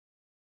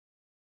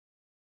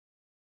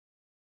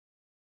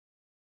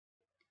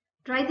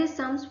Try these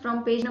sums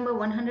from page number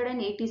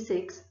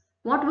 186.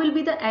 What will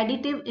be the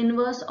additive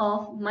inverse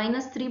of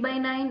minus 3 by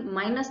 9,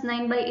 minus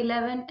 9 by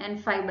 11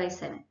 and 5 by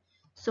 7?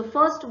 So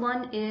first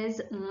one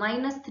is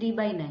minus 3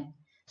 by 9.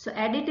 So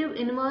additive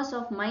inverse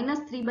of minus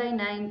 3 by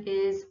 9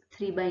 is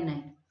 3 by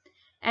 9.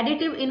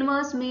 Additive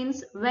inverse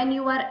means when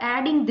you are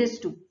adding this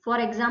two. For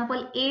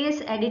example,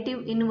 A's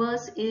additive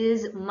inverse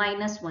is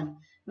minus 1.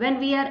 When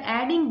we are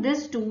adding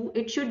this two,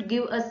 it should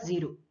give us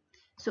 0.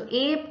 So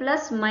A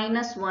plus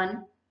minus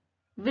 1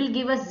 will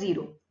give us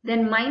 0.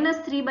 Then minus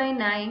 3 by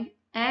 9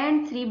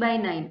 and 3 by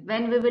 9.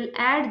 When we will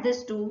add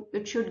this two,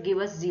 it should give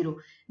us 0.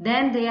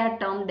 Then they are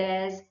termed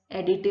as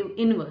additive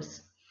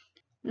inverse.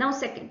 Now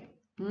second,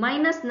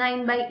 minus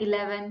 9 by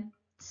 11.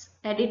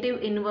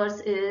 Additive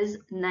inverse is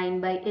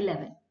 9 by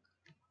 11.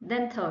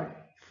 Then third,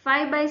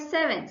 5 by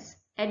 7's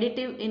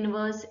additive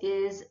inverse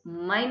is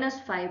minus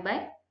 5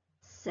 by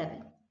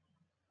 7.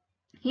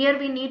 Here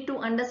we need to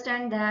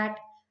understand that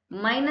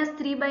minus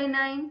 3 by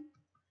 9,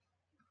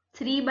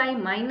 3 by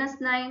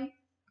minus 9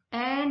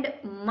 and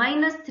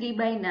minus 3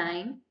 by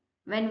 9,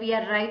 when we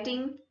are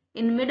writing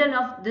in middle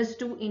of these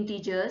two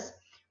integers,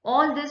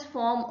 all this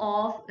form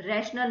of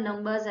rational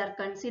numbers are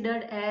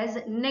considered as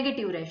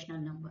negative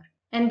rational number,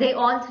 and they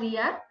all three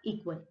are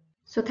equal.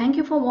 So thank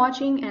you for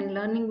watching and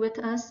learning with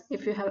us.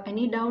 If you have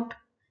any doubt,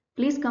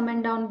 please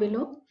comment down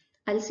below.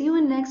 I'll see you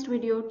in next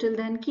video. Till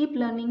then, keep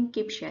learning,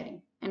 keep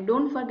sharing, and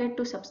don't forget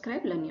to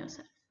subscribe, learn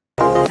yourself.